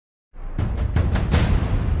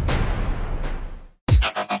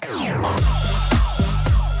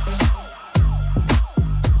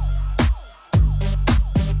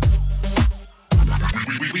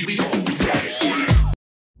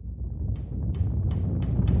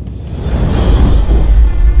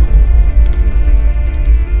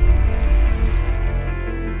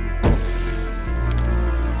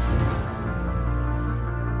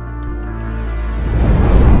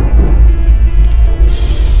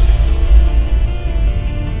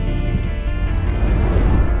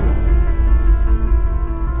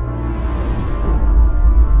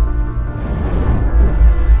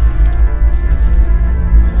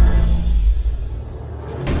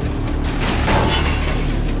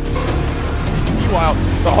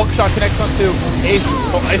shot connects onto Ace,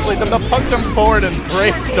 will isolate them, the puck jumps forward and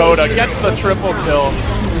breaks Dota, gets the triple kill.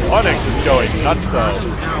 Onyx is going nuts,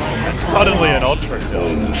 suddenly an ultra kill.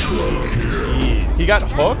 Jeez. He got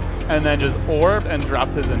hooked and then just orbed and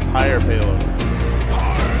dropped his entire payload.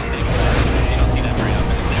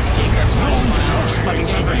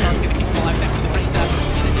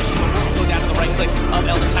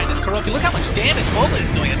 Look how much damage Bola is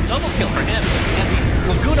doing. A double kill for him. And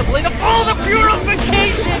the Laguna Blade of all the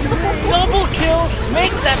purification! Double kill!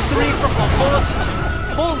 Make that 3 from the first.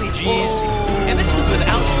 Holy jeez. And this was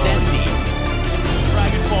without Dendi.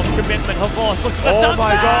 Dragon Form commitment. Havos looks at the oh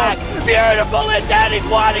my god. Beautiful, and Dendi's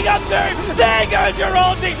winding up too. There goes your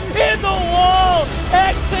ulti in the wall.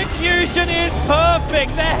 Execution is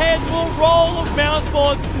perfect. The heads will roll of mouse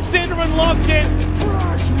boards. Synderen locked in.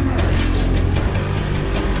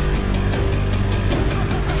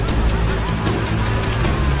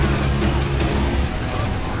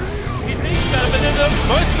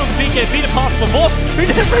 Most from BKB to pass the Force, who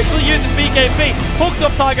never actually uses BKB. Hooks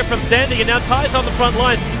off target from standing and now ties on the front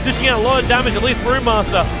lines, dishing out a lot of damage, at least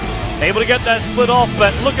Brewmaster. Able to get that split off,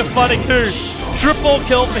 but look at Funny too. Triple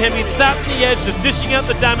kill for him, he's sapped the edge, just dishing out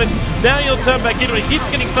the damage. Now he'll turn back in when he keeps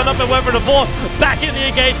getting set up, however, a Force back in the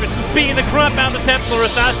engagement, beating the crap out of the Templar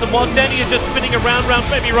Assassin while Denny is just spinning around,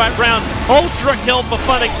 maybe right round. Ultra kill for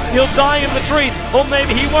Funny. He'll die in the trees, or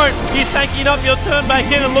maybe he won't. He's tanking up, he'll turn back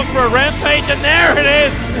in and look for a rampage, and there it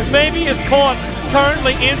is! Maybe he's caught.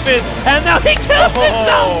 Currently in Fizz, and now he kills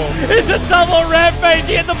himself! It's a double rampage!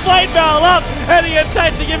 He had the blade barrel up, and he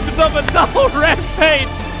attached to give himself a double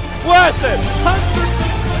rampage! Worth it! 100.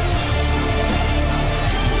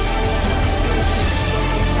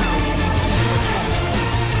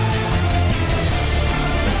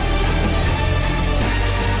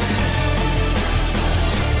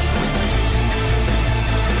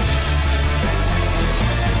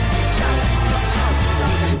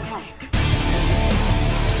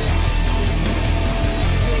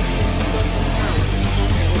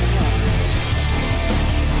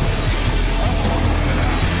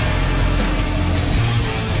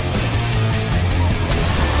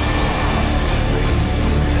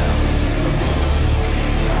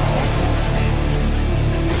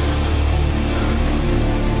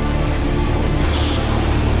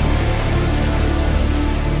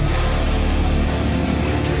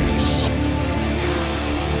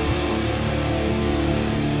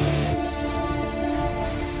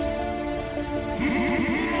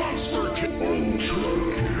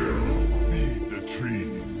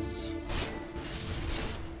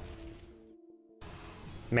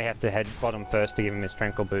 May have to head bottom first to give him his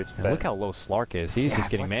tranquil boots. But look how low Slark is. He's just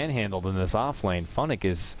getting manhandled in this off lane. Funn1k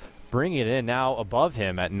is bringing it in now above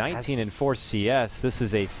him at 19 and 4 CS. This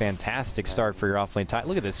is a fantastic start for your off lane tie.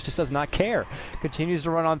 Look at this, just does not care. Continues to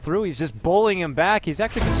run on through. He's just bullying him back. He's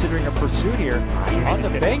actually considering a pursuit here on the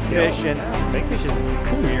Bankfish, and Bankfish is,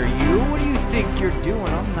 come here, you. What do you think you're doing?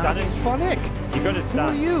 I'm not as Funn1k. You go to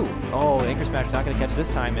stun. Who are you? Oh, Anchor Smash not going to catch this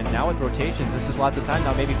time, and now with rotations, this is lots of time.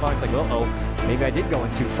 Now maybe Funn1k's like, uh-oh, maybe I did go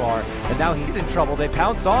in too far, and now he's in trouble. They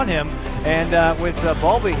pounce on him, and with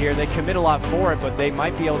Bulby here, they commit a lot for it, but they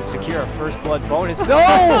might be able to secure a first blood bonus.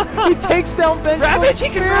 No! He takes down Ben's Ravage! He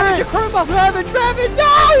can Ravage Akurma! Ravage!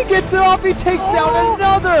 Oh! He gets it off! He takes down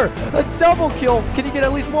another! A double kill! Can he get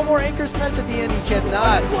at least one more Anchor Smash at the end? He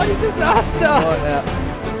cannot. What a disaster! Oh, yeah.